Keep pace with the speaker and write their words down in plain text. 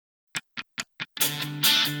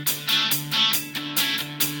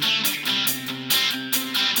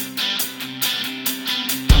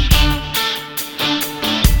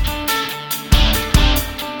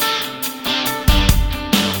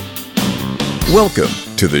Welcome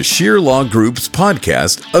to the Sheer Law Group's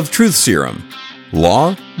podcast of Truth Serum,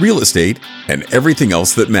 law, real estate, and everything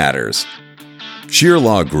else that matters. Sheer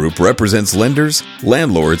Law Group represents lenders,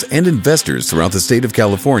 landlords, and investors throughout the state of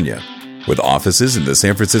California, with offices in the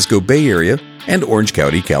San Francisco Bay Area and Orange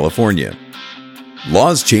County, California.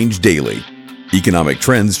 Laws change daily. Economic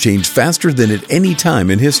trends change faster than at any time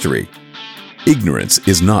in history. Ignorance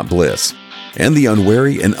is not bliss, and the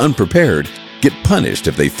unwary and unprepared get punished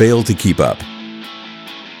if they fail to keep up.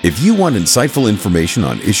 If you want insightful information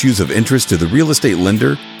on issues of interest to the real estate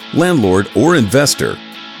lender, landlord, or investor,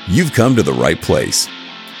 you've come to the right place.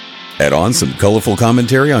 Add on some colorful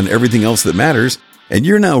commentary on everything else that matters, and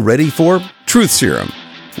you're now ready for Truth Serum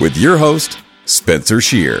with your host, Spencer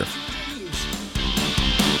Shear.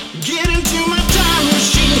 Get into my time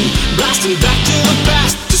machine, blasting back to the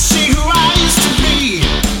past to see who I used to be.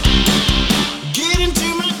 Get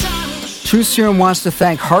into my time machine. Truth Serum wants to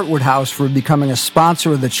thank Heartwood House for becoming a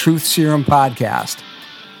sponsor of the Truth Serum podcast.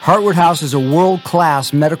 Heartwood House is a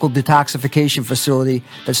world-class medical detoxification facility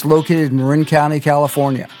that's located in Marin County,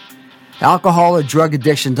 California. Alcohol or drug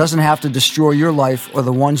addiction doesn't have to destroy your life or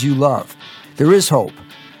the ones you love. There is hope.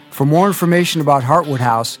 For more information about Heartwood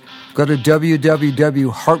House, go to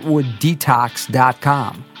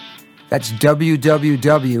www.heartwooddetox.com. That's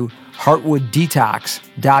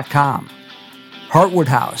www.heartwooddetox.com. Heartwood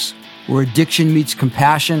House, where addiction meets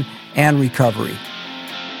compassion and recovery.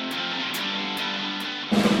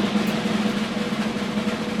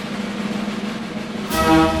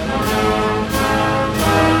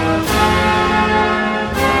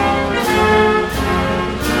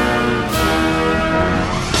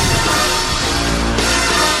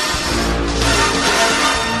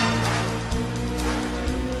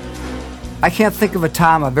 I can't think of a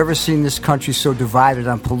time I've ever seen this country so divided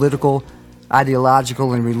on political,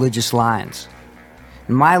 ideological, and religious lines.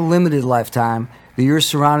 In my limited lifetime, the years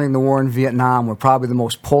surrounding the war in Vietnam were probably the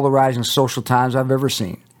most polarizing social times I've ever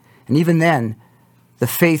seen. And even then, the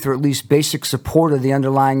faith, or at least basic support of the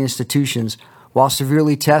underlying institutions, while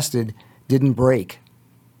severely tested, didn't break.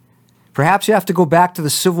 Perhaps you have to go back to the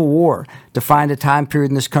Civil War to find a time period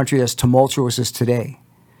in this country as tumultuous as today.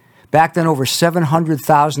 Back then, over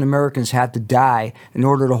 700,000 Americans had to die in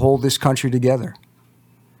order to hold this country together.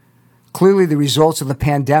 Clearly, the results of the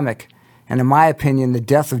pandemic, and in my opinion, the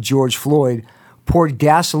death of George Floyd, poured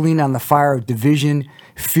gasoline on the fire of division,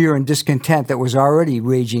 fear, and discontent that was already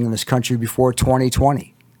raging in this country before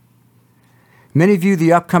 2020. Many view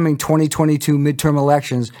the upcoming 2022 midterm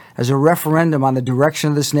elections as a referendum on the direction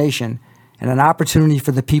of this nation and an opportunity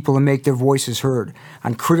for the people to make their voices heard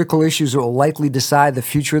on critical issues that will likely decide the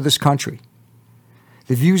future of this country.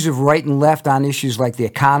 The views of right and left on issues like the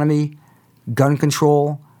economy, gun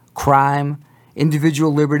control, crime,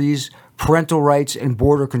 individual liberties, parental rights, and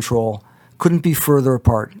border control couldn't be further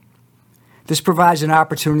apart. This provides an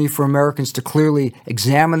opportunity for Americans to clearly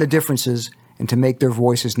examine the differences and to make their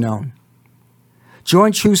voices known.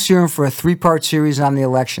 Join Truth Serum for a 3-part series on the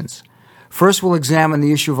elections. First, we'll examine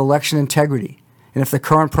the issue of election integrity and if the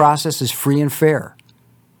current process is free and fair.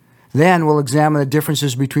 Then, we'll examine the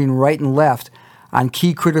differences between right and left on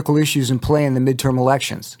key critical issues in play in the midterm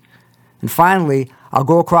elections. And finally, I'll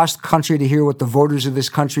go across the country to hear what the voters of this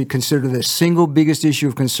country consider the single biggest issue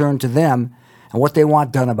of concern to them and what they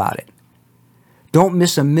want done about it. Don't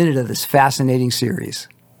miss a minute of this fascinating series.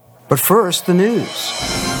 But first, the news.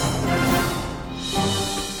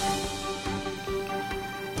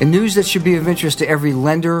 In news that should be of interest to every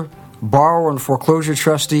lender, borrower, and foreclosure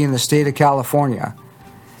trustee in the state of California,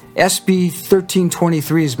 SB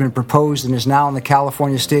 1323 has been proposed and is now in the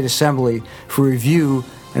California State Assembly for review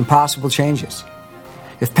and possible changes.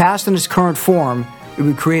 If passed in its current form, it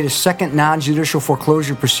would create a second non-judicial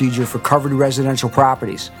foreclosure procedure for covered residential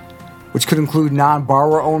properties, which could include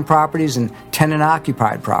non-borrower-owned properties and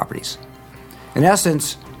tenant-occupied properties. In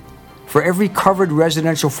essence, for every covered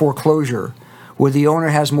residential foreclosure where the owner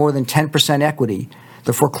has more than 10% equity,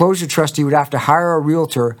 the foreclosure trustee would have to hire a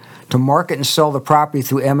realtor to market and sell the property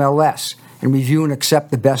through MLS and review and accept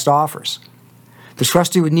the best offers. The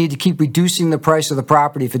trustee would need to keep reducing the price of the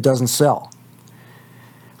property if it doesn't sell.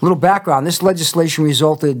 A little background, this legislation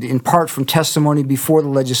resulted in part from testimony before the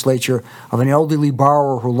legislature of an elderly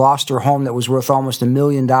borrower who lost her home that was worth almost $1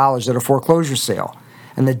 million at a foreclosure sale,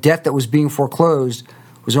 and the debt that was being foreclosed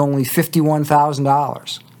was only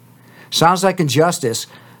 $51,000. Sounds like injustice,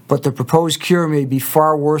 but the proposed cure may be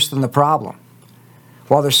far worse than the problem.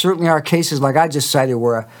 While there certainly are cases like I just cited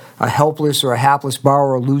where a helpless or a hapless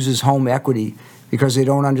borrower loses home equity because they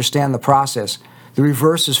don't understand the process, the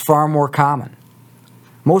reverse is far more common.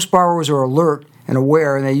 Most borrowers are alert and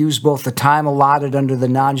aware, and they use both the time allotted under the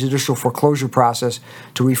non-judicial foreclosure process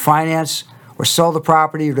to refinance or sell the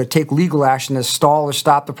property or to take legal action to stall or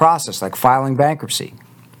stop the process, like filing bankruptcy.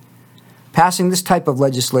 Passing this type of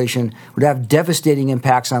legislation would have devastating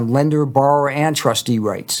impacts on lender, borrower, and trustee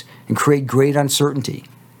rights and create great uncertainty.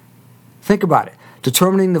 Think about it.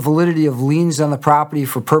 Determining the validity of liens on the property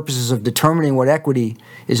for purposes of determining what equity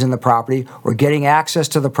is in the property, or getting access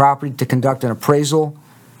to the property to conduct an appraisal,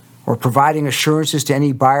 or providing assurances to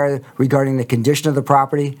any buyer regarding the condition of the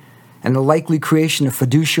property, and the likely creation of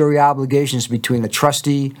fiduciary obligations between the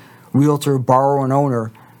trustee, realtor, borrower, and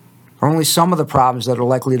owner are only some of the problems that are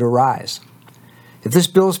likely to arise. If this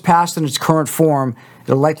bill is passed in its current form,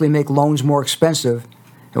 it will likely make loans more expensive.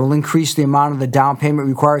 It will increase the amount of the down payment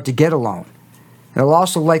required to get a loan. It will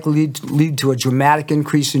also likely lead to a dramatic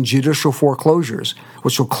increase in judicial foreclosures,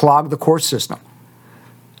 which will clog the court system.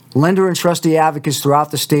 Lender and trustee advocates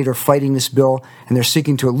throughout the state are fighting this bill, and they're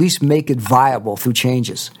seeking to at least make it viable through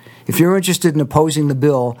changes. If you're interested in opposing the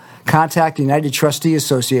bill, contact the United Trustee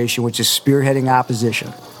Association, which is spearheading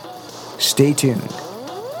opposition. Stay tuned.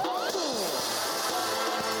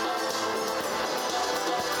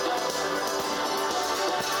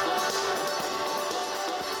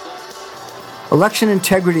 Election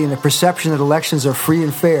integrity and the perception that elections are free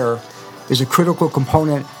and fair is a critical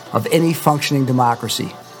component of any functioning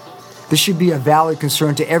democracy. This should be a valid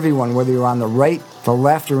concern to everyone, whether you're on the right, the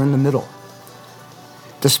left, or in the middle.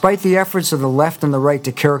 Despite the efforts of the left and the right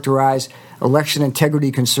to characterize election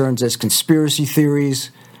integrity concerns as conspiracy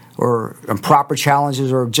theories or improper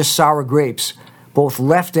challenges or just sour grapes, both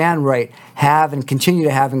left and right have and continue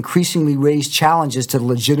to have increasingly raised challenges to the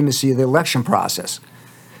legitimacy of the election process.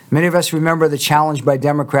 Many of us remember the challenge by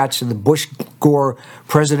Democrats to the Bush-Gore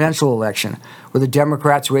presidential election, where the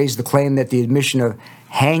Democrats raised the claim that the admission of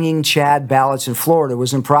hanging Chad ballots in Florida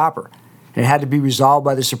was improper, and it had to be resolved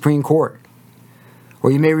by the Supreme Court.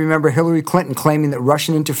 Or you may remember Hillary Clinton claiming that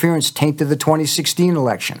Russian interference tainted the 2016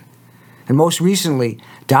 election. And most recently,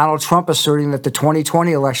 Donald Trump asserting that the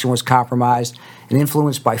 2020 election was compromised and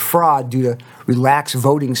influenced by fraud due to relaxed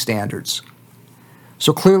voting standards.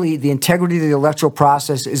 So clearly, the integrity of the electoral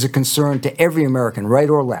process is a concern to every American, right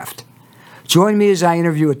or left. Join me as I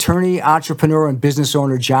interview attorney, entrepreneur, and business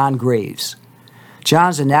owner John Graves.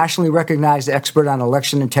 John's a nationally recognized expert on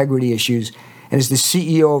election integrity issues and is the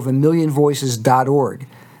CEO of AMillionVoices.org,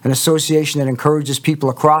 an association that encourages people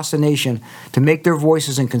across the nation to make their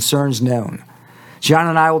voices and concerns known. John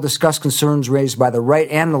and I will discuss concerns raised by the right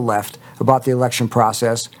and the left about the election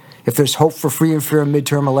process, if there's hope for free and fair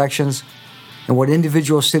midterm elections, and what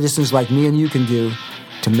individual citizens like me and you can do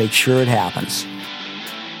to make sure it happens.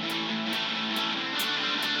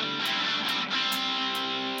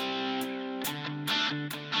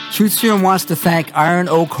 Truth Serum wants to thank Iron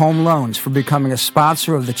Oak Home Loans for becoming a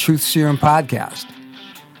sponsor of the Truth Serum podcast.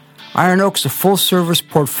 Iron Oak's a full-service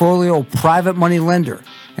portfolio private money lender,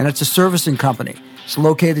 and it's a servicing company. It's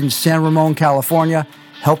located in San Ramon, California,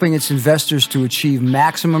 helping its investors to achieve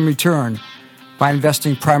maximum return by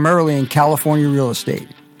investing primarily in California real estate.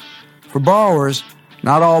 For borrowers,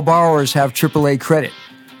 not all borrowers have AAA credit,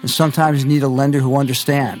 and sometimes you need a lender who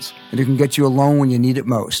understands and who can get you a loan when you need it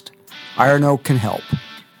most. Iron Oak can help.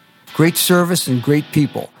 Great service and great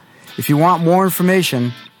people. If you want more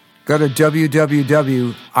information, go to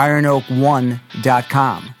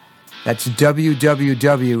www.ironoak1.com. That's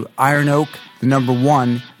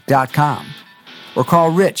www.ironoak1.com. Or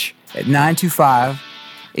call Rich at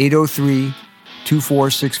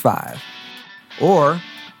 925-803-2465. Or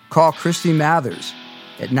call Christy Mathers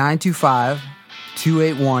at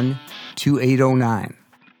 925-281-2809.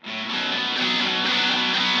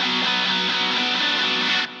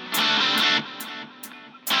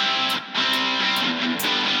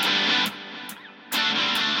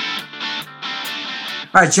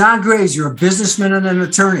 All right, John Graves, you're a businessman and an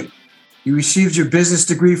attorney. You received your business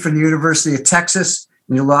degree from the University of Texas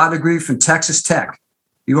and your law degree from Texas Tech.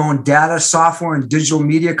 You own data, software, and digital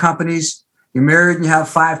media companies. You're married and you have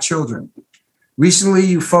 5 children. Recently,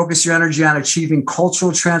 you focused your energy on achieving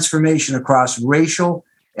cultural transformation across racial,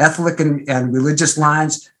 ethnic, and religious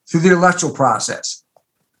lines through the electoral process.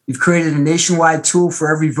 You've created a nationwide tool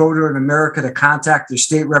for every voter in America to contact their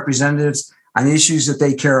state representatives on issues that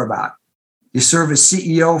they care about. You serve as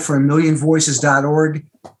CEO for AMillionVoices.org,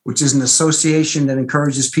 which is an association that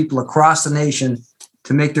encourages people across the nation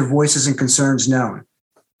to make their voices and concerns known.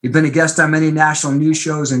 You've been a guest on many national news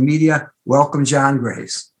shows and media. Welcome, John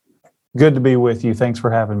Graves. Good to be with you. Thanks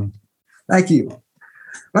for having me. Thank you.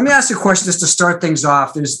 Let me ask you a question just to start things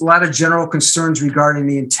off. There's a lot of general concerns regarding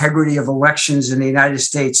the integrity of elections in the United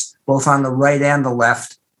States, both on the right and the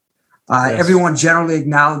left. Yes. Everyone generally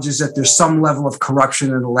acknowledges that there's some level of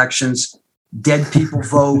corruption in elections. Dead people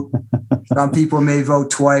vote. Some people may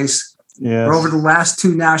vote twice. Yes. But over the last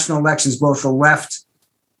two national elections, both the left,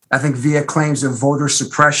 I think via claims of voter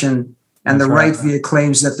suppression, and That's the right right. via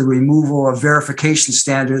claims that the removal of verification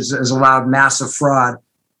standards has allowed massive fraud.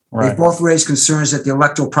 Right. They've both raised concerns that the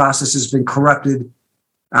electoral process has been corrupted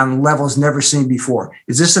on levels never seen before.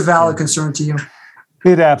 Is this a valid concern to you?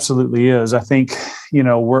 It absolutely is. I think,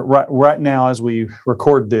 we're right now as we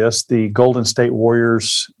record this, the Golden State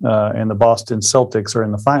Warriors and the Boston Celtics are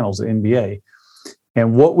in the finals of the NBA.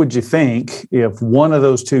 And what would you think if one of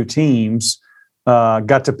those two teams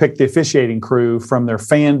got to pick the officiating crew from their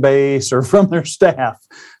fan base or from their staff?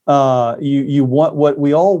 You want, what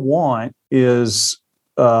we all want is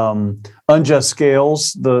unjust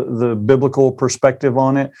scales, the biblical perspective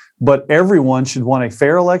on it, but everyone should want a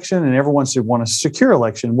fair election and everyone should want a secure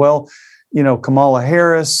election. Well, Kamala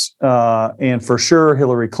Harris and for sure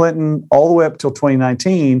Hillary Clinton, all the way up till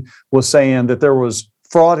 2019, was saying that there was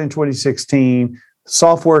fraud in 2016,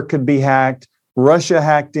 software could be hacked, Russia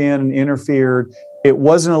hacked in and interfered, it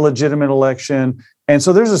wasn't a legitimate election. And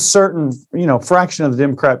so there's a certain, fraction of the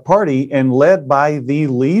Democrat Party, and led by the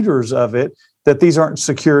leaders of it, that these aren't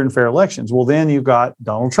secure and fair elections. Well, then you got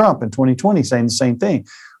Donald Trump in 2020 saying the same thing.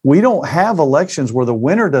 We don't have elections where the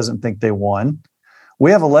winner doesn't think they won.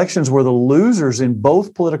 We have elections where the losers in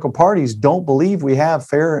both political parties don't believe we have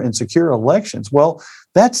fair and secure elections. Well,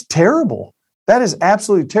 that's terrible. That is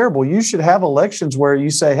absolutely terrible. You should have elections where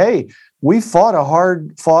you say, hey, we fought a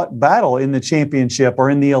hard-fought battle in the championship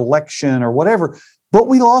or in the election or whatever, but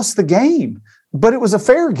we lost the game. But it was a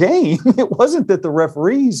fair game. It wasn't that the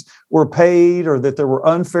referees were paid or that there were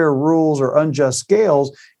unfair rules or unjust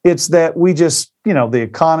scales. It's that we just, the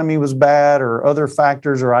economy was bad or other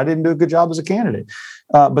factors, or I didn't do a good job as a candidate.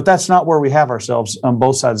 But that's not where we have ourselves on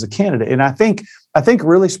both sides of the candidate. And I think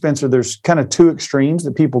really, Spencer, there's kind of two extremes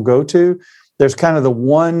that people go to. There's kind of the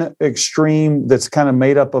one extreme that's kind of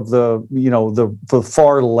made up of the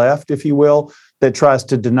far left, if you will, that tries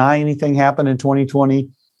to deny anything happened in 2020.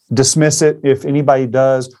 Dismiss it if anybody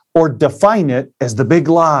does, or define it as the big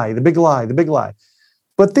lie, the big lie, the big lie.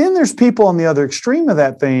 But then there's people on the other extreme of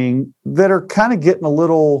that thing that are kind of getting a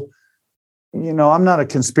little, I'm not a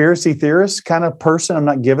conspiracy theorist kind of person. I'm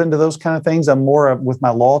not given to those kind of things. I'm more with my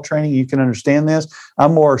law training. You can understand this.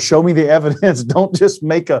 I'm more show me the evidence. Don't just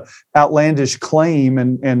make a outlandish claim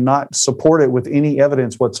and not support it with any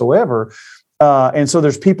evidence whatsoever. And so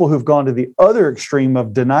there's people who've gone to the other extreme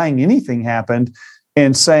of denying anything happened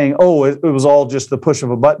and saying, oh, it was all just the push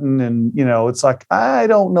of a button. And, it's like, I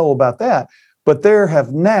don't know about that. But there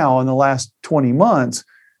have now in the last 20 months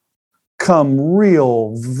come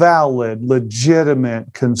real, valid,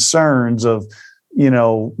 legitimate concerns of,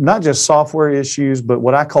 not just software issues, but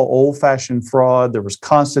what I call old-fashioned fraud. There was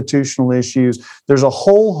constitutional issues. There's a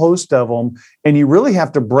whole host of them. And you really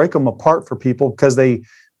have to break them apart for people because they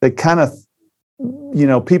kind of,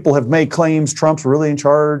 people have made claims Trump's really in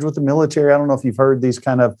charge with the military. I don't know if you've heard these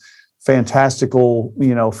kind of fantastical,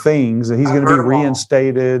 things that he's going to be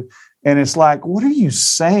reinstated. And it's like, what are you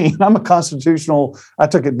saying? I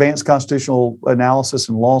took advanced constitutional analysis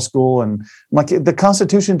in law school. And I'm like, the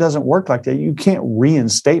Constitution doesn't work like that. You can't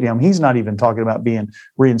reinstate him. He's not even talking about being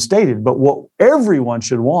reinstated. But what everyone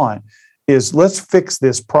should want is let's fix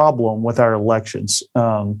this problem with our elections.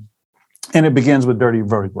 And it begins with dirty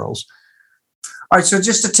voting rolls. All right, so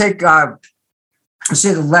just to take,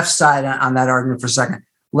 say the left side on that argument for a second.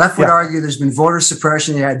 Left would argue there's been voter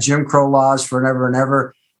suppression. You had Jim Crow laws forever and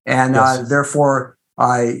ever, and therefore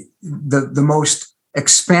the most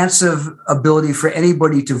expansive ability for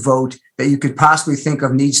anybody to vote that you could possibly think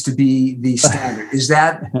of needs to be the standard. Is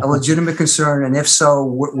that a legitimate concern? And if so,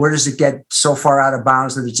 where does it get so far out of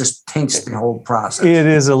bounds that it just taints the whole process? It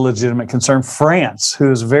is a legitimate concern. France,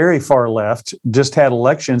 who is very far left, just had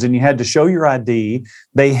elections and you had to show your ID.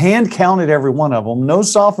 They hand counted every one of them. No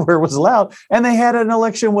software was allowed. And they had an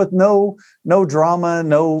election with no drama,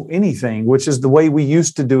 no anything, which is the way we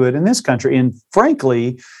used to do it in this country. And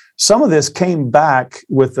frankly, some of this came back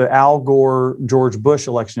with the Al Gore, George Bush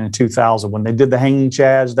election in 2000 when they did the hanging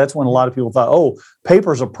chads. That's when a lot of people thought, oh,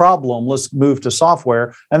 paper's a problem. Let's move to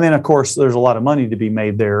software. And then, of course, there's a lot of money to be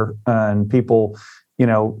made there and people,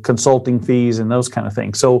 consulting fees and those kind of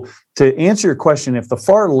things. So to answer your question, if the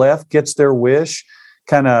far left gets their wish,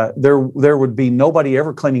 there would be nobody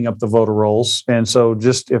ever cleaning up the voter rolls. And so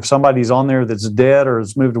just if somebody's on there that's dead or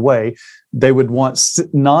has moved away, they would want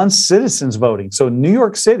non-citizens voting. So in New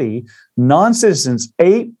York City, non-citizens,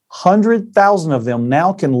 800,000 of them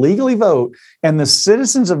now can legally vote, and the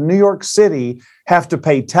citizens of New York City have to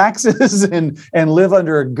pay taxes and live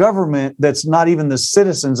under a government that's not even the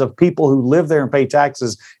citizens of people who live there and pay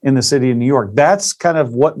taxes in the city of New York. That's kind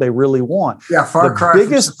of what they really want. Yeah, far cry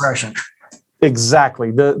from suppression.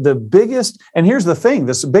 Exactly. The biggest, and here's the thing,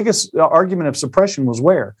 this biggest argument of suppression was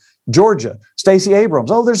where? Georgia. Stacey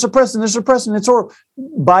Abrams. Oh, they're suppressing. It's horrible.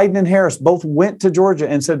 Biden and Harris both went to Georgia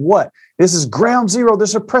and said, what? This is ground zero. They're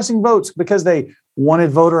suppressing votes because they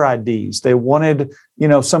wanted voter IDs. They wanted,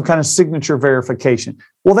 some kind of signature verification.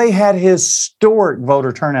 Well, they had historic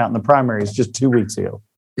voter turnout in the primaries just 2 weeks ago.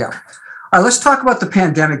 Yeah. All right, let's talk about the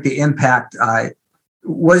pandemic, the impact.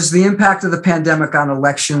 Was the impact of the pandemic on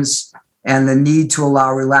elections and the need to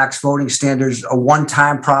allow relaxed voting standards a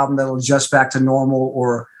one-time problem that will adjust back to normal,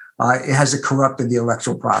 or has it corrupted the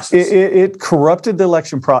electoral process? It corrupted the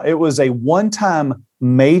election process. It was a one-time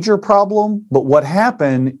major problem, but what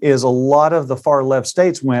happened is a lot of the far left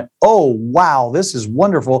states went, oh, wow, this is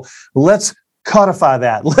wonderful. Let's codify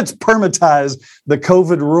that. Let's permitize the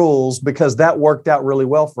COVID rules because that worked out really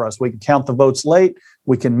well for us. We can count the votes late.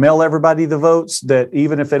 We can mail everybody the votes that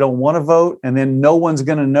even if they don't want to vote, and then no one's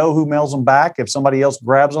going to know who mails them back if somebody else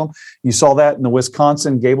grabs them. You saw that in the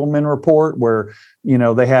Wisconsin Gableman report where,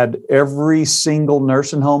 they had every single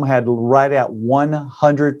nursing home had right at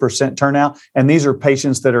 100% turnout. And these are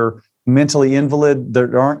patients that are mentally invalid,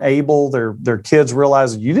 that aren't able, their kids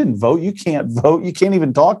realize you didn't vote, you can't vote, you can't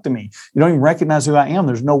even talk to me, you don't even recognize who I am,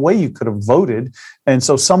 there's no way you could have voted, and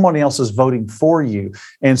so somebody else is voting for you.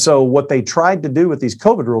 And so what they tried to do with these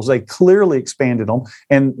COVID rules, they clearly expanded them.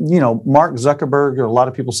 And Mark Zuckerberg, or a lot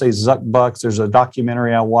of people say Zuckbucks, there's a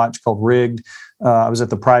documentary I watched called Rigged. I was at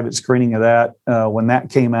the private screening of that when that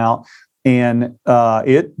came out. And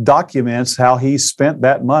it documents how he spent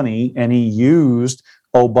that money, and he used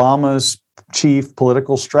Obama's chief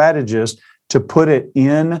political strategist to put it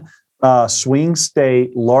in swing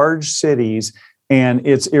state, large cities, and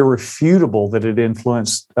it's irrefutable that it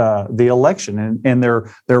influenced the election. And their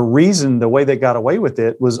reason, the way they got away with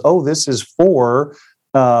it was, this is for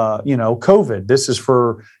COVID. This is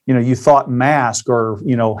for, you thought mask or,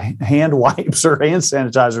 hand wipes or hand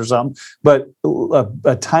sanitizer or something, but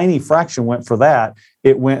a tiny fraction went for that.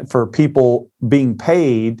 It went for people being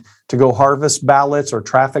paid to go harvest ballots or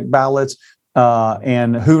traffic ballots,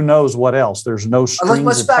 and who knows what else. There's no strings attached.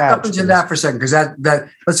 Let's back up into that for a second, because that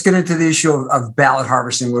let's get into the issue of ballot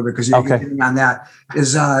harvesting a little bit, because you're getting on that.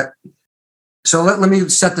 So let me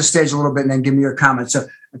set the stage a little bit and then give me your comments. So,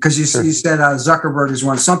 because you said Zuckerberg is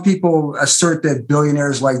one. Some people assert that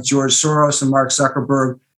billionaires like George Soros and Mark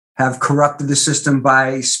Zuckerberg have corrupted the system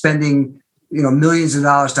by spending millions of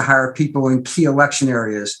dollars to hire people in key election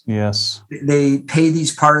areas. Yes. They pay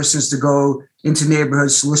these partisans to go into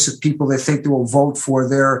neighborhoods, solicit people they think they will vote for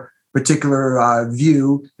their particular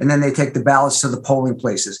view, and then they take the ballots to the polling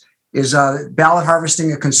places. Is ballot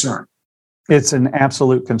harvesting a concern? It's an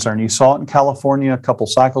absolute concern. You saw it in California a couple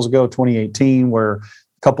cycles ago, 2018, where a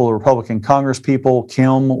couple of Republican Congress people,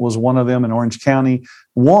 Kim was one of them in Orange County,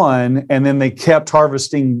 won, and then they kept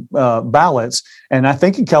harvesting ballots. And I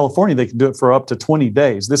think in California, they could do it for up to 20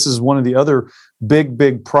 days. This is one of the other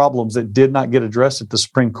big problems that did not get addressed at the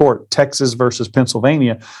Supreme Court, Texas versus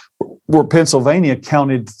Pennsylvania, where Pennsylvania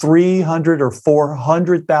counted 300 or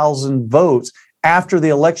 400,000 votes after the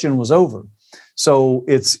election was over. So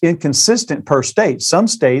it's inconsistent per state. Some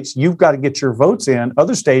states, you've got to get your votes in.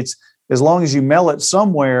 Other states, as long as you mail it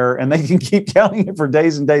somewhere and they can keep counting it for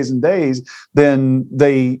days and days and days, then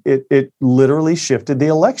it literally shifted the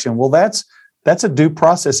election. Well, that's a due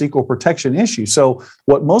process equal protection issue. So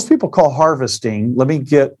what most people call harvesting, let me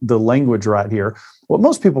get the language right here. What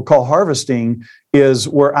most people call harvesting is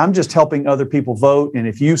where I'm just helping other people vote, and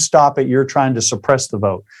if you stop it, you're trying to suppress the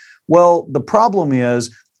vote. Well, the problem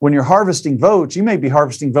is, when you're harvesting votes, you may be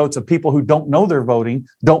harvesting votes of people who don't know they're voting,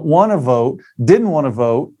 don't want to vote, didn't want to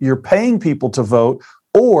vote. You're paying people to vote.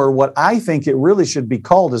 Or what I think it really should be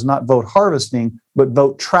called is not vote harvesting, but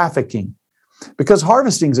vote trafficking. Because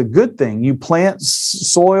harvesting is a good thing. You plant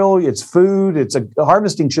soil, it's food,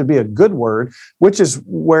 harvesting should be a good word, which is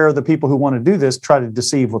where the people who want to do this try to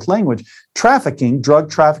deceive with language. Trafficking,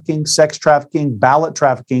 drug trafficking, sex trafficking, ballot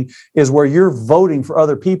trafficking is where you're voting for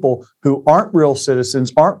other people who aren't real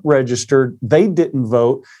citizens, aren't registered, they didn't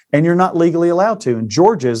vote, and you're not legally allowed to. And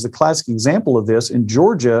Georgia is the classic example of this. In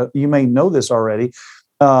Georgia, you may know this already,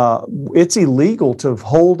 it's illegal to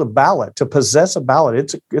hold a ballot, to possess a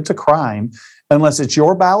ballot. It's a crime. unless it's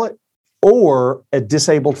your ballot or a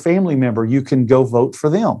disabled family member. You can go vote for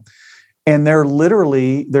them. And they're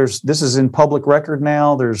literally, this is in public record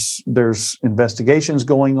now. There's investigations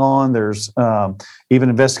going on. There's even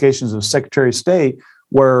investigations of Secretary of State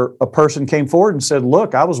where a person came forward and said,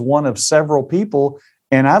 look, I was one of several people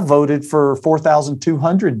and I voted for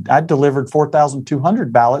 4,200. I delivered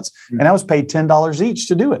 4,200 ballots and I was paid $10 each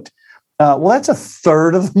to do it. Well, that's a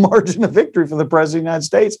third of the margin of victory for the President of the United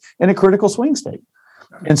States in a critical swing state.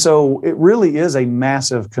 And so it really is a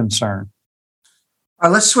massive concern.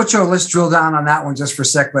 Let's switch over. Let's drill down on that one just for a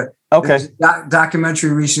sec. But okay, there's a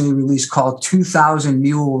documentary recently released called 2,000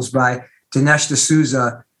 Mules by Dinesh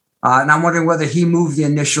D'Souza. And I'm wondering whether he moved the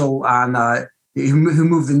initial on, who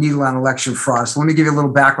moved the needle on election fraud. So let me give you a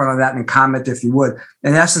little background on that and comment if you would.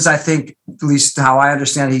 In essence, I think, at least how I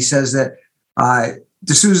understand it, he says that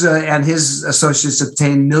D'Souza and his associates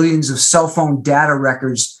obtained millions of cell phone data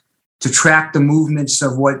records to track the movements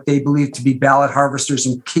of what they believe to be ballot harvesters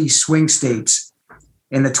in key swing states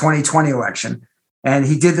in the 2020 election. And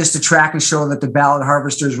he did this to track and show that the ballot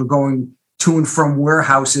harvesters were going to and from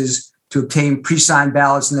warehouses to obtain pre-signed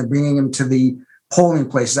ballots and then bringing them to the polling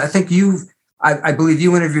places. I think I believe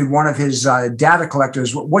you interviewed one of his data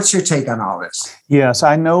collectors. What's your take on all this? Yes,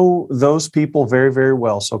 I know those people very, very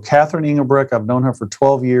well. So Catherine Engelbrecht, I've known her for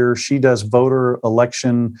 12 years. She does voter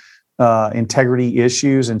election integrity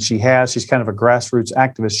issues, and she's kind of a grassroots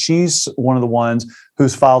activist. She's one of the ones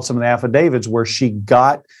who's filed some of the affidavits where she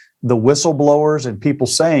got the whistleblowers and people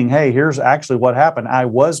saying, hey, here's actually what happened. I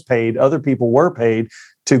was paid, other people were paid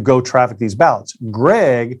to go traffic these ballots.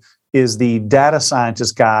 Greg is the data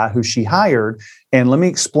scientist guy who she hired. And let me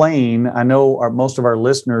explain, I know most of our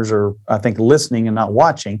listeners are, I think, listening and not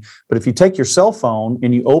watching, but if you take your cell phone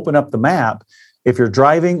and you open up the map, if you're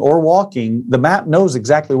driving or walking, the map knows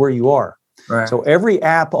exactly where you are. Right. So every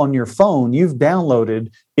app on your phone you've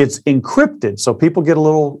downloaded, it's encrypted. So people get a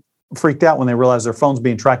little freaked out when they realize their phone's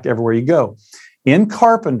being tracked everywhere you go. In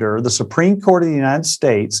Carpenter, the Supreme Court of the United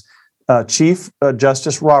States, Chief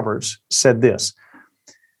Justice Roberts said this: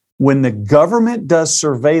 when the government does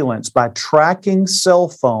surveillance by tracking cell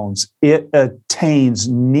phones, it attains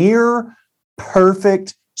near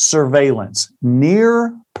perfect surveillance,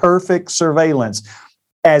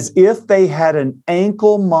 as if they had an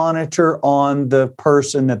ankle monitor on the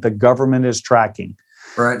person that the government is tracking.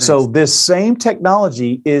 Right. So this same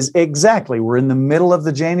technology is we're in the middle of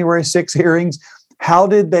the January 6 hearings. How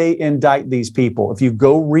did they indict these people? If you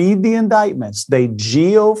go read the indictments, they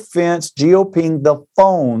geofenced, geopinged the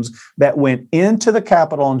phones that went into the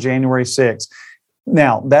Capitol on January 6.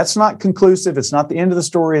 Now, that's not conclusive. It's not the end of the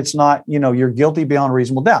story. It's not, you're guilty beyond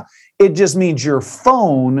reasonable doubt. It just means your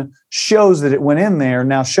phone shows that it went in there.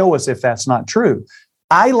 Now show us if that's not true.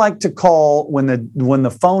 I like to call when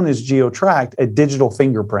the phone is geo-tracked a digital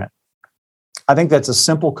fingerprint. I think that's a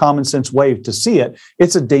simple common sense way to see it.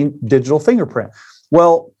 It's a digital fingerprint.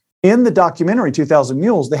 Well, in the documentary 2,000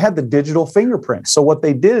 Mules, they had the digital fingerprint. So what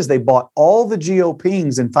they did is they bought all the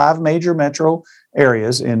geo-pings in 5 major metro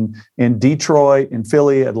areas in Detroit, in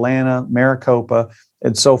Philly, Atlanta, Maricopa,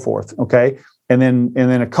 and so forth. Okay. And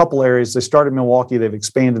then a couple areas, they started in Milwaukee, they've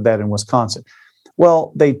expanded that in Wisconsin.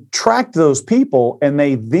 Well, they tracked those people and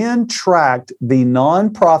they then tracked the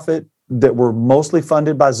nonprofit that were mostly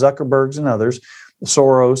funded by Zuckerbergs and others,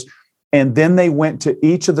 Soros. And then they went to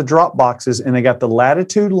each of the drop boxes and they got the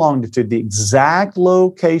latitude, longitude, the exact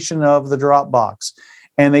location of the drop box.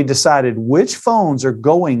 And they decided which phones are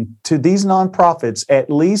going to these nonprofits,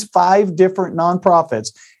 at least 5 different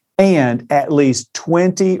nonprofits, and at least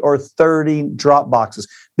 20 or 30 drop boxes.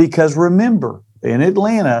 Because remember, in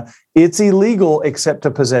Atlanta, it's illegal except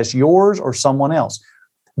to possess yours or someone else.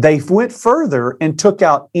 They went further and took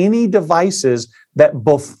out any devices that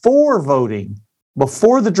before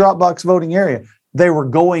the drop box voting area, they were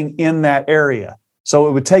going in that area. So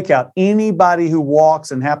it would take out anybody who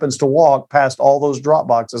walks and happens to walk past all those drop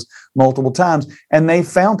boxes multiple times. And they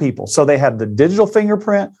found people. So they had the digital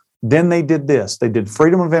fingerprint. Then they did this. They did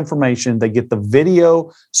freedom of information. They get the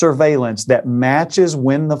video surveillance that matches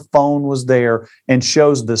when the phone was there and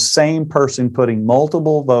shows the same person putting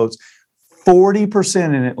multiple votes.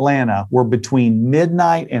 40% in Atlanta were between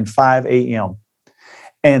midnight and 5 a.m.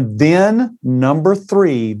 And then number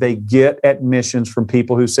 3, they get admissions from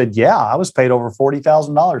people who said, yeah, I was paid over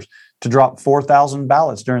 $40,000 to drop 4,000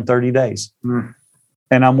 ballots during 30 days. Mm.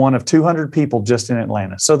 And I'm one of 200 people just in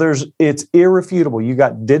Atlanta. So it's irrefutable. You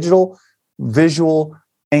got digital, visual,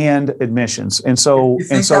 and admissions. And so, you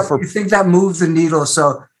think that moves the needle.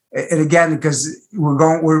 So, and again, because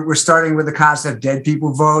we're starting with the concept, dead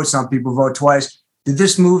people vote, some people vote twice. Did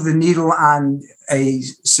this move the needle on a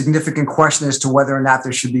significant question as to whether or not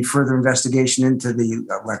there should be further investigation into the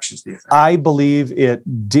elections, do you think? I believe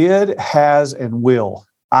it did, has, and will.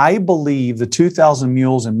 I believe the 2,000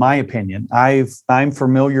 mules, in my opinion, I'm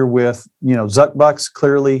familiar with, Zuck Bucks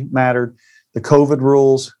clearly mattered. The COVID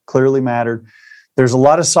rules clearly mattered. There's a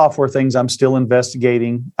lot of software things I'm still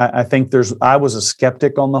investigating. I think I was a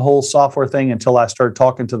skeptic on the whole software thing until I started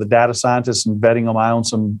talking to the data scientists and betting on. I own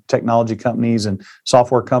some technology companies and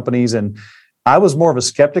software companies. And I was more of a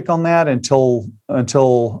skeptic on that until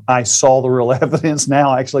I saw the real evidence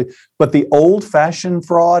now, actually. But the old-fashioned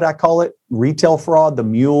fraud, I call it, retail fraud, the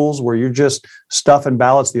mules where you're just stuffing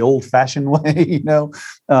ballots the old-fashioned way,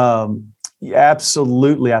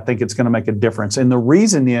 absolutely, I think it's going to make a difference. And the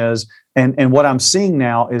reason is, and what I'm seeing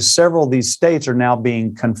now is several of these states are now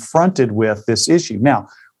being confronted with this issue. Now,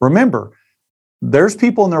 remember, there's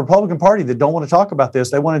people in the Republican Party that don't want to talk about this.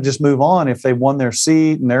 They want to just move on if they won their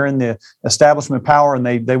seat and they're in the establishment power, and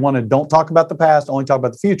they want to don't talk about the past, only talk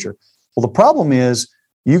about the future. Well, the problem is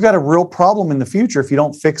you got a real problem in the future if you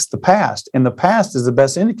don't fix the past. And the past is the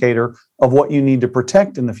best indicator of what you need to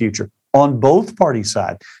protect in the future. On both party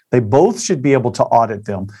side, they both should be able to audit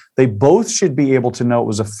them. They both should be able to know it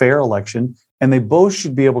was a fair election, and they both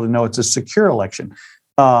should be able to know it's a secure election.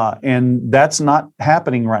 And that's not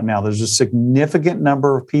happening right now. There's a significant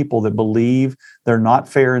number of people that believe they're not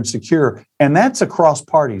fair and secure. And that's across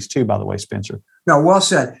parties too, by the way, Spencer. No, well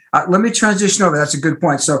said. Let me transition over. That's a good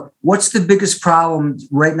point. So what's the biggest problem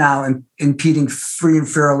right now in impeding free and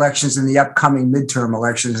fair elections in the upcoming midterm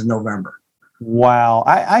elections in November? Wow.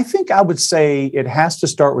 I think I would say it has to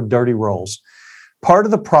start with dirty rolls. Part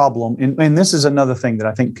of the problem, and this is another thing that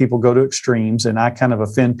I think people go to extremes, and I kind of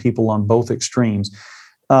offend people on both extremes.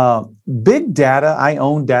 Big data, I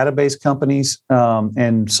own database companies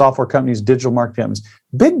and software companies, digital marketing companies.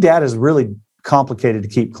 Big data is really complicated to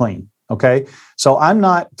keep clean, okay? So I'm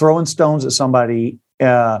not throwing stones at somebody.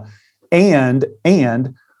 And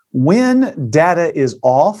when data is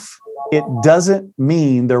off, it doesn't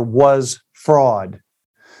mean there was fraud.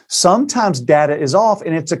 Sometimes data is off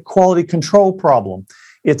and it's a quality control problem.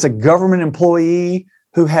 It's a government employee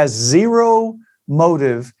who has zero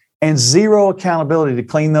motive and zero accountability to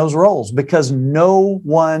clean those rolls because no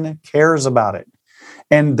one cares about it.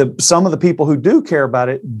 And some of the people who do care about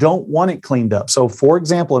it don't want it cleaned up. So, for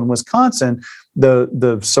example, in Wisconsin,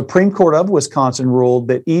 the Supreme Court of Wisconsin ruled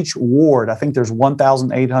that each ward, I think there's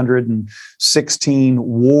 1,816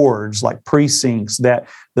 wards, like precincts, that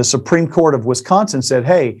the Supreme Court of Wisconsin said,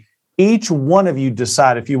 hey, each one of you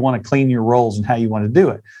decide if you want to clean your rolls and how you want to do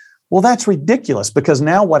it. Well, that's ridiculous because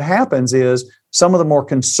now what happens is some of the more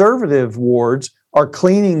conservative wards are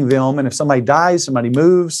cleaning them. And if somebody dies, somebody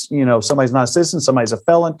moves, somebody's not a citizen, somebody's a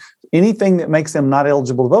felon, anything that makes them not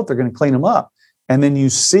eligible to vote, they're going to clean them up. And then you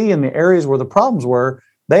see in the areas where the problems were,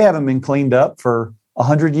 they haven't been cleaned up for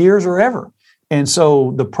 100 years or ever. And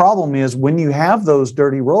so the problem is when you have those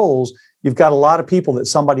dirty rolls, you've got a lot of people that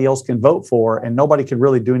somebody else can vote for and nobody can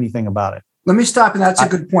really do anything about it. Let me stop, and that's a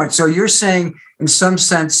good point. So you're saying, in some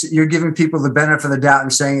sense, you're giving people the benefit of the doubt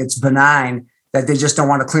and saying it's benign, that they just don't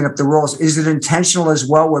want to clean up the rolls. Is it intentional as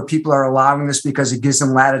well, where people are allowing this because it gives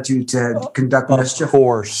them latitude to conduct mischief?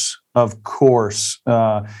 Of course.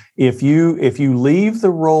 If you leave the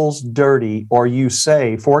rolls dirty, or you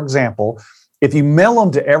say, for example, if you mail them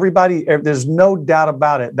to everybody, there's no doubt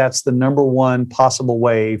about it, that's the number one possible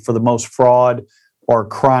way for the most fraud or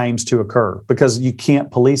crimes to occur because you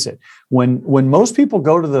can't police it. When most people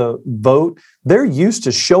go to the vote, they're used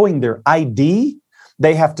to showing their ID.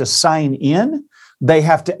 They have to sign in. They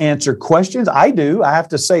have to answer questions. I do. I have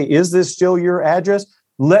to say, is this still your address?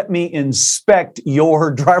 Let me inspect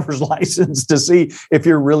your driver's license to see if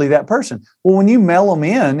you're really that person. Well, when you mail them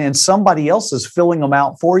in and somebody else is filling them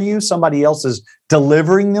out for you, somebody else is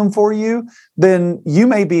delivering them for you, then you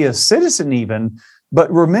may be a citizen even.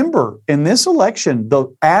 But remember, in this election, the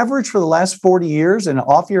average for the last 40 years in an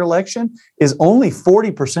off-year election is only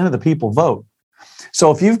 40% of the people vote. So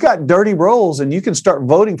if you've got dirty rolls and you can start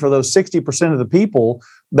voting for those 60% of the people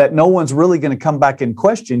that no one's really going to come back and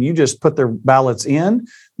question, you just put their ballots in,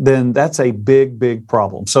 then that's a big, big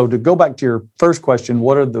problem. So to go back to your first question,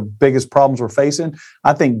 what are the biggest problems we're facing?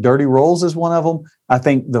 I think dirty rolls is one of them. I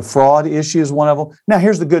think the fraud issue is one of them. Now,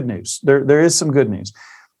 here's the good news. There is some good news.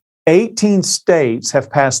 18 states have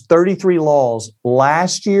passed 33 laws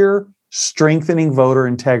last year strengthening voter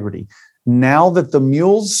integrity. Now that the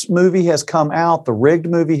Mules movie has come out, the Rigged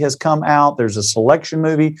movie has come out, there's a selection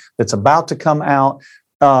movie that's about to come out.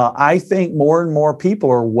 I think more and more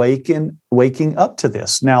people are waking up to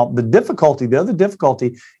this. Now, the other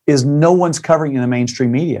difficulty is no one's covering in the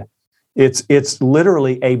mainstream media. It's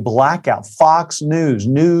literally a blackout. Fox News,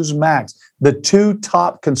 Newsmax, the two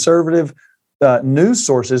top conservative news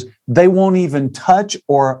sources, they won't even touch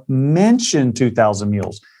or mention 2,000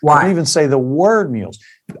 mules. Why? They don't even say the word mules.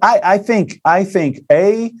 I think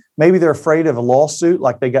maybe they're afraid of a lawsuit,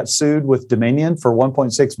 like they got sued with Dominion for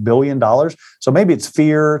 $1.6 billion. So maybe it's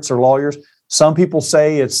fear, it's their lawyers. Some people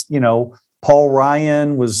say it's, Paul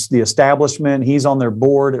Ryan was the establishment. He's on their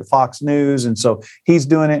board at Fox News, and so he's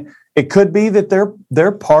doing it. It could be that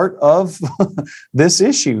they're part of this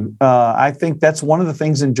issue. I think that's one of the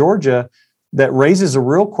things in Georgia that raises a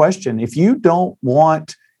real question. If you don't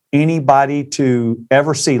want anybody to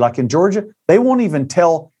ever see, like in Georgia, they won't even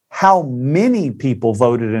tell how many people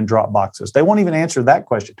voted in drop boxes. They won't even answer that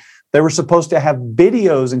question. They were supposed to have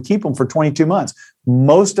videos and keep them for 22 months.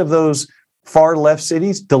 Most of those far left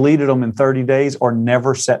cities deleted them in 30 days or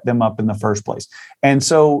never set them up in the first place. And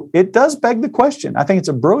so it does beg the question. I think it's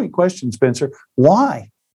a brilliant question, Spencer. Why?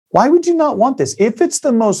 Why would you not want this? If it's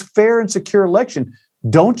the most fair and secure election,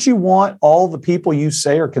 don't you want all the people you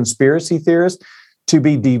say are conspiracy theorists to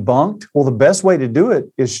be debunked? Well, the best way to do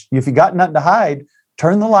it is, if you got nothing to hide,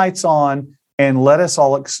 turn the lights on and let us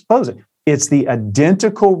all expose it. It's the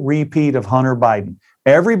identical repeat of Hunter Biden.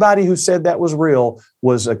 Everybody who said that was real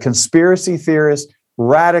was a conspiracy theorist,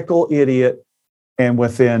 radical idiot. And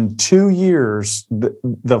within 2 years,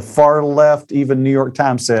 the far left, even New York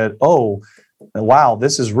Times said, oh, wow,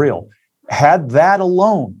 this is real. Had that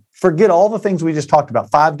alone, forget all the things we just talked about,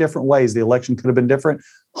 5 different ways the election could have been different.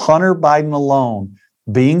 Hunter Biden alone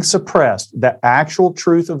being suppressed, the actual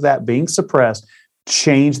truth of that being suppressed,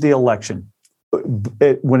 changed the election.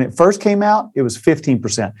 When it first came out, it was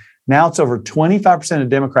 15%. Now it's over 25% of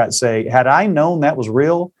Democrats say, had I known that was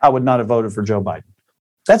real, I would not have voted for Joe Biden.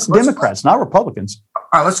 That's Democrats, not Republicans. All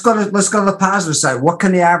right, let's go to the positive side. What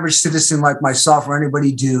can the average citizen like myself or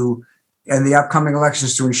anybody do in the upcoming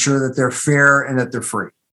elections to ensure that they're fair and that they're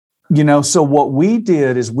free? So what we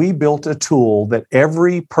did is we built a tool that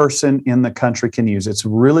every person in the country can use. It's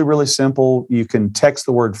really, really simple. You can text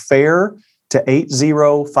the word FAIR to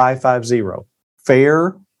 80550.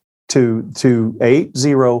 FAIR to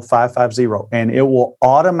 80550, and it will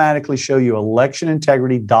automatically show you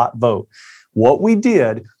electionintegrity.vote. What we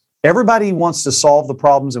did, everybody wants to solve the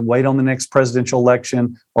problems and wait on the next presidential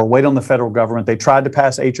election or wait on the federal government. They tried to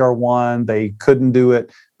pass H.R. 1. They couldn't do it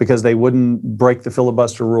because they wouldn't break the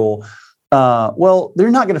filibuster rule. Well, they're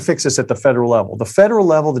not going to fix this at the federal level. The federal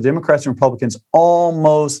level, the Democrats and Republicans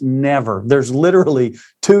almost never. There's literally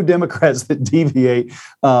 2 Democrats that deviate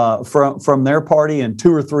from their party and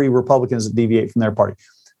 2 or 3 Republicans that deviate from their party.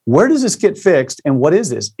 Where does this get fixed? And what is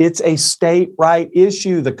this? It's a state right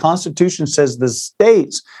issue. The Constitution says the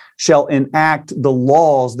states shall enact the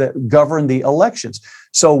laws that govern the elections.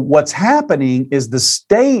 So what's happening is the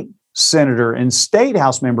state senator and state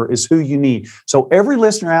house member is who you need. So every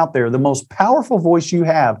listener out there, the most powerful voice you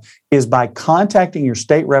have is by contacting your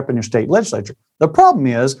state rep and your state legislature. The problem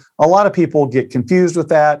is a lot of people get confused with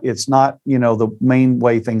that. It's not, the main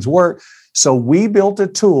way things work. So we built a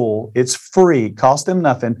tool. It's free, cost them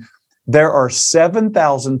nothing. There are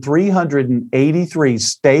 7,383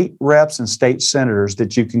 state reps and state senators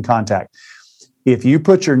that you can contact. If you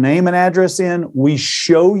put your name and address in, we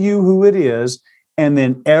show you who it is. And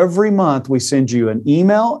then every month we send you an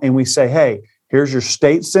email and we say, hey, here's your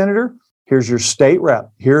state senator, here's your state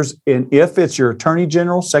rep, and if it's your attorney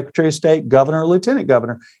general, secretary of state, governor, or lieutenant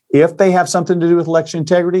governor, if they have something to do with election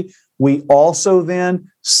integrity, we also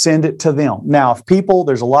then send it to them. Now,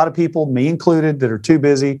 there's a lot of people, me included, that are too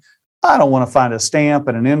busy. I don't want to find a stamp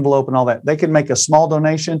and an envelope and all that. They can make a small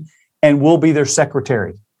donation and we'll be their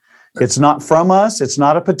secretary. It's not from us. It's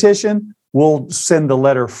not a petition. We'll send the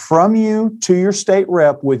letter from you to your state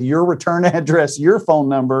rep with your return address, your phone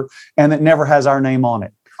number, and it never has our name on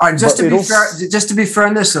it. All right, just to be fair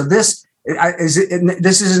on this, so this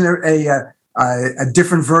isn't a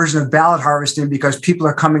different version of ballot harvesting because people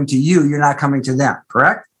are coming to you, you're not coming to them,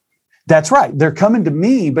 correct? That's right. They're coming to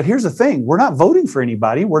me, but here's the thing. We're not voting for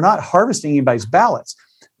anybody. We're not harvesting anybody's ballots.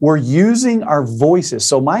 We're using our voices.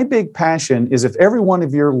 So my big passion is if every one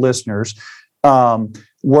of your listeners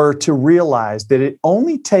were to realize that it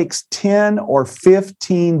only takes 10 or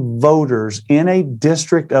 15 voters in a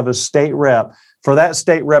district of a state rep for that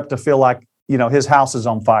state rep to feel like, his house is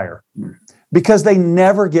on fire because they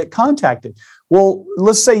never get contacted. Well,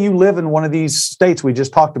 let's say you live in one of these states we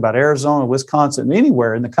just talked about, Arizona, Wisconsin,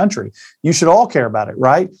 anywhere in the country. You should all care about it,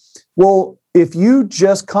 right? Well, if you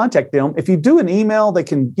just contact them, if you do an email, they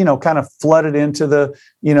can, kind of flood it into the,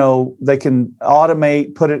 they can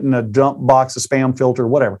automate, put it in a dump box, a spam filter,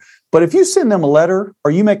 whatever. But if you send them a letter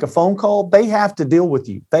or you make a phone call, they have to deal with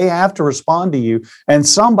you. They have to respond to you, and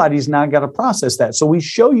somebody's now got to process that. So we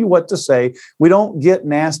show you what to say. We don't get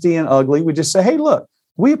nasty and ugly. We just say, hey, look,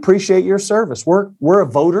 we appreciate your service. We're a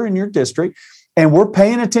voter in your district. And we're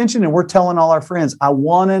paying attention, and we're telling all our friends, I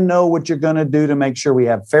want to know what you're going to do to make sure we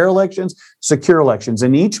have fair elections, secure elections.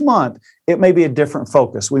 And each month, it may be a different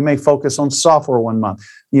focus. We may focus on software one month,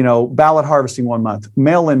 ballot harvesting one month,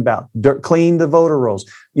 mail-in ballot, clean the voter rolls,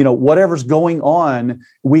 whatever's going on.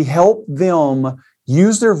 We help them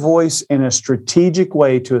use their voice in a strategic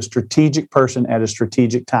way to a strategic person at a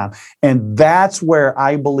strategic time. And that's where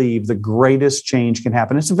I believe the greatest change can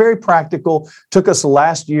happen. It's very practical. Took us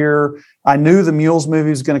last year. I knew the Mules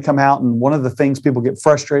movie was going to come out. And one of the things people get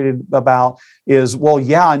frustrated about is, well,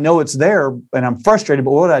 yeah, I know it's there and I'm frustrated,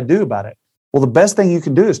 but what do I do about it? Well, the best thing you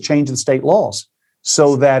can do is change the state laws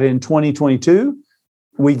so that in 2022,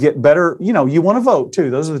 we get better. You want to vote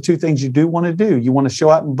too. Those are the two things you do want to do. You want to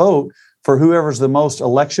show out and vote for whoever's the most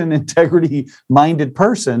election integrity minded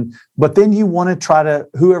person. But then you want to try to,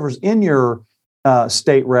 whoever's in your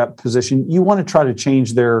state rep position, you want to try to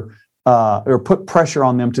change their or put pressure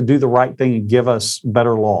on them to do the right thing and give us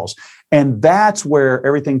better laws. And that's where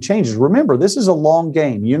everything changes. Remember, this is a long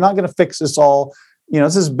game. You're not going to fix this all.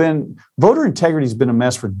 Voter integrity has been a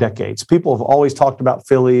mess for decades. People have always talked about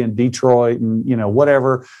Philly and Detroit and,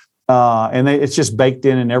 whatever. And it's just baked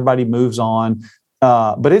in and everybody moves on.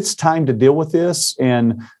 But it's time to deal with this.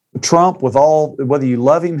 And Trump, with whether you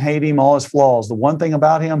love him, hate him, all his flaws, the one thing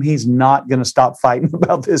about him, he's not going to stop fighting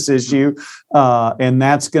about this issue. And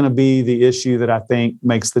that's going to be the issue that I think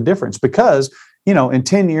makes the difference. Because, in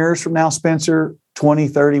 10 years from now, Spencer, 20,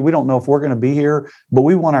 30, we don't know if we're going to be here, but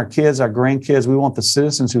we want our kids, our grandkids, we want the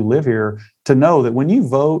citizens who live here to know that when you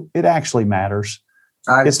vote, it actually matters.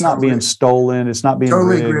 It's not being stolen. It's not being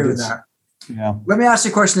rigged. Agree with that. Yeah. Let me ask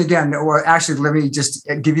you a question again, or actually, let me just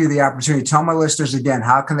give you the opportunity. Tell my listeners again,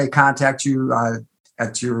 how can they contact you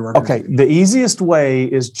at your organization? Okay. The easiest way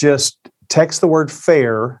is just text the word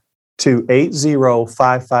FAIR to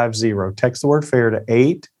 80550. Text the word FAIR to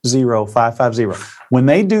 80550. When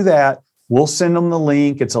they do that, we'll send them the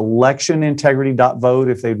link. It's electionintegrity.vote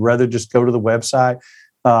if they'd rather just go to the website,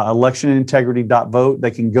 electionintegrity.vote.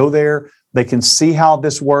 They can go there. They can see how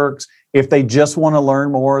this works. If they just want to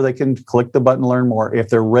learn more, they can click the button, learn more. If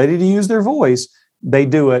they're ready to use their voice, they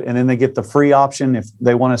do it. And then they get the free option if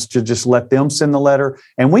they want us to just let them send the letter.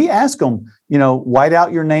 And we ask them, white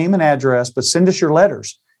out your name and address, but send us your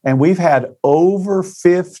letters. And we've had over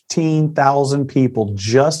 15,000 people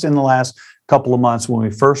just in the last couple of months when we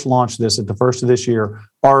first launched this at the first of this year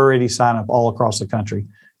already sign up all across the country.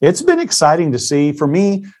 It's been exciting to see. For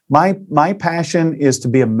me, my passion is to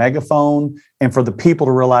be a megaphone and for the people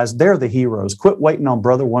to realize they're the heroes. Quit waiting on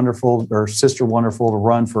Brother Wonderful or Sister Wonderful to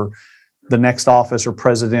run for the next office or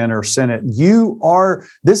president or Senate. You are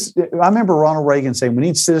this. I remember Ronald Reagan saying, we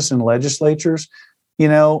need citizen legislatures,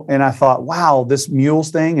 and I thought, wow, this Mules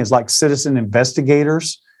thing is like citizen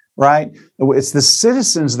investigators, right? It's the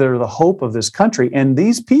citizens that are the hope of this country. And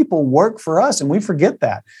these people work for us, and we forget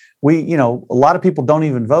that. A lot of people don't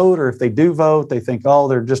even vote, or if they do vote, they think, oh,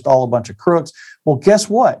 they're just all a bunch of crooks. Well, guess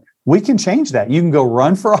what? We can change that. You can go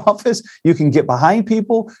run for office. You can get behind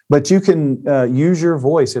people, but you can use your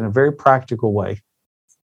voice in a very practical way.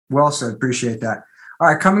 Well said. Appreciate that. All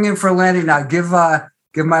right. Coming in for a landing now, give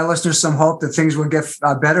my listeners some hope that things will get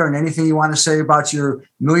better, and anything you want to say about your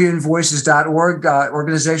millionvoices.org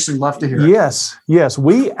organization, love to hear it. Yes.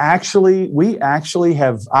 We actually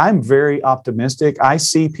have, I'm very optimistic. I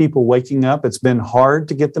see people waking up. It's been hard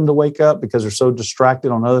to get them to wake up because they're so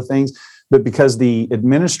distracted on other things. But because the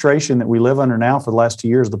administration that we live under now for the last 2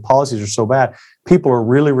 years, the policies are so bad, people are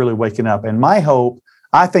really, really waking up. And my hope,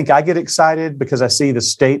 I think I get excited because I see the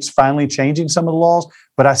states finally changing some of the laws,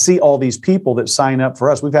 but I see all these people that sign up for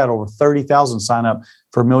us. We've had over 30,000 sign up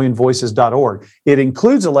for millionvoices.org. It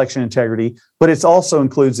includes election integrity, but it also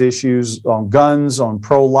includes issues on guns, on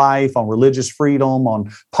pro-life, on religious freedom, on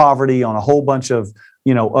poverty, on a whole bunch of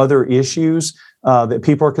other issues that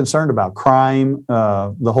people are concerned about, crime,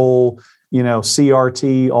 the whole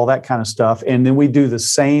CRT, all that kind of stuff. And then we do the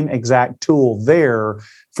same exact tool there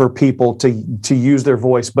for people to use their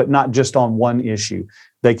voice, but not just on one issue.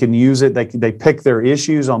 They can use it. They pick their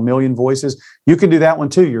issues on Million Voices. You can do that one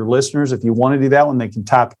too. Your listeners, if you want to do that one, they can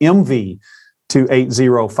type MV to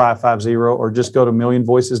 80550 or just go to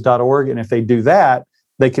millionvoices.org. And if they do that,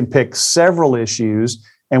 they can pick several issues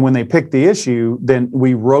And when they pick the issue, then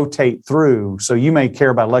we rotate through. So you may care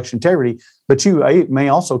about election integrity, but you may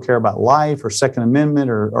also care about life or Second Amendment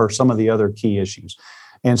or some of the other key issues.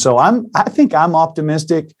 And so I think I'm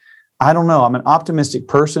optimistic. I don't know. I'm an optimistic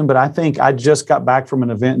person, but I think I just got back from an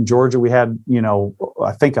event in Georgia. We had,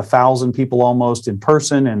 I think 1,000 people almost in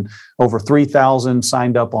person and over 3,000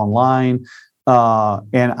 signed up online.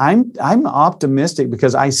 And I'm optimistic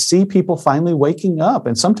because I see people finally waking up,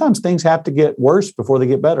 and sometimes things have to get worse before they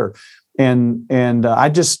get better. And I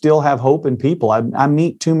just still have hope in people. I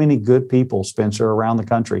meet too many good people, Spencer, around the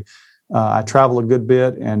country. I travel a good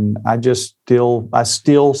bit, and I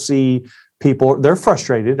still see people. They're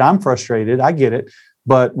frustrated. I'm frustrated. I get it.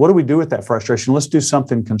 But what do we do with that frustration? Let's do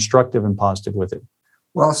something constructive and positive with it.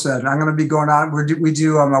 Well said. I'm going to be going out. We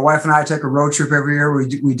do. My wife and I take a road trip every year. We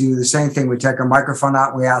do the same thing. We take a microphone out.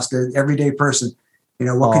 And we ask an everyday person,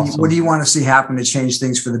 what do you want to see happen to change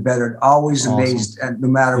things for the better? Always amazed, and no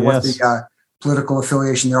matter what the political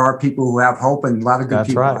affiliation, there are people who have hope, and a lot of good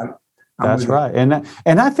people. Right. That's right.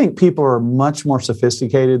 And I think people are much more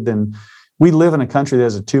sophisticated than we live in a country that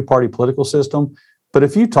has a two-party political system. But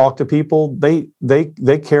if you talk to people, they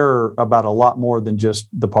care about a lot more than just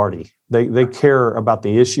the party. They care about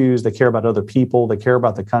the issues. They care about other people. They care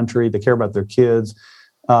about the country. They care about their kids.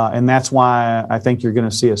 And that's why I think you're going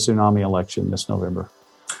to see a tsunami election this November.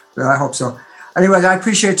 Well, I hope so. Anyways, I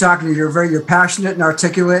appreciate talking to you. You're passionate and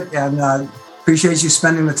articulate, and appreciate you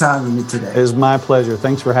spending the time with me today. It's my pleasure.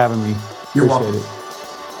 Thanks for having me. You're welcome. It.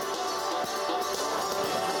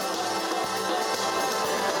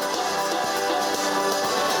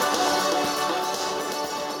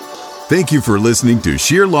 Thank you for listening to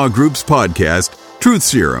Scheer Law Group's podcast, Truth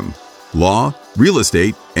Serum, law, real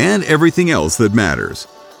estate, and everything else that matters.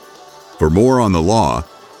 For more on the law,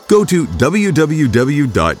 go to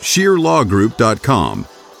www.scheerlawgroup.com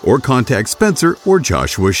or contact Spencer or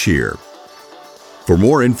Joshua Scheer. For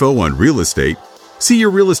more info on real estate, see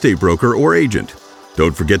your real estate broker or agent.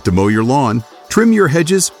 Don't forget to mow your lawn, trim your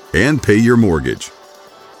hedges, and pay your mortgage.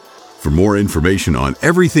 For more information on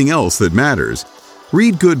everything else that matters,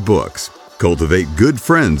 read good books, cultivate good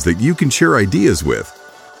friends that you can share ideas with,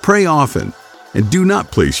 pray often, and do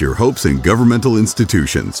not place your hopes in governmental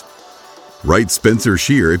institutions. Write Spencer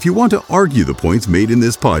Scheer if you want to argue the points made in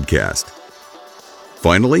this podcast.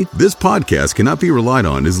 Finally, this podcast cannot be relied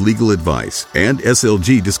on as legal advice, and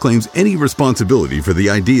SLG disclaims any responsibility for the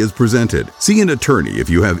ideas presented. See an attorney if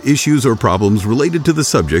you have issues or problems related to the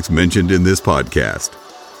subjects mentioned in this podcast.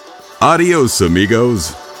 Adios,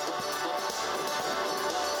 amigos.